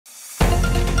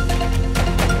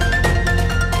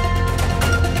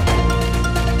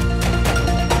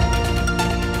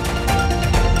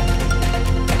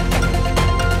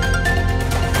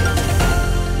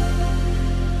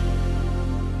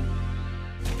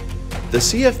The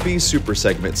CFB Super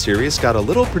Segment series got a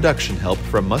little production help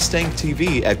from Mustang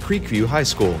TV at Creekview High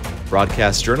School.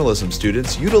 Broadcast journalism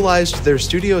students utilized their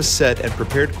studio set and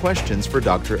prepared questions for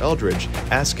Dr. Eldridge,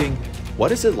 asking,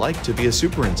 "What is it like to be a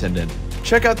superintendent?"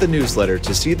 Check out the newsletter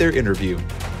to see their interview.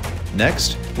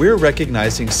 Next, we're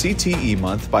recognizing CTE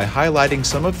Month by highlighting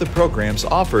some of the programs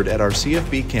offered at our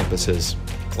CFB campuses.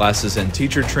 Classes in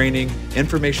teacher training,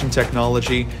 information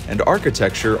technology, and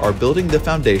architecture are building the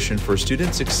foundation for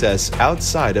student success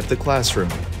outside of the classroom.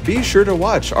 Be sure to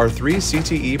watch our 3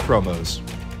 CTE promos.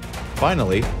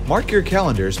 Finally, mark your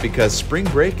calendars because spring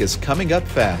break is coming up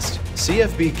fast.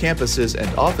 CFB campuses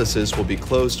and offices will be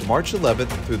closed March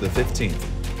 11th through the 15th.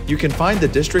 You can find the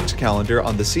district calendar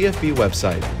on the CFB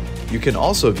website. You can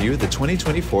also view the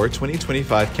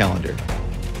 2024-2025 calendar.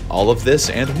 All of this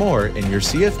and more in your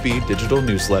CFB Digital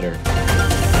Newsletter.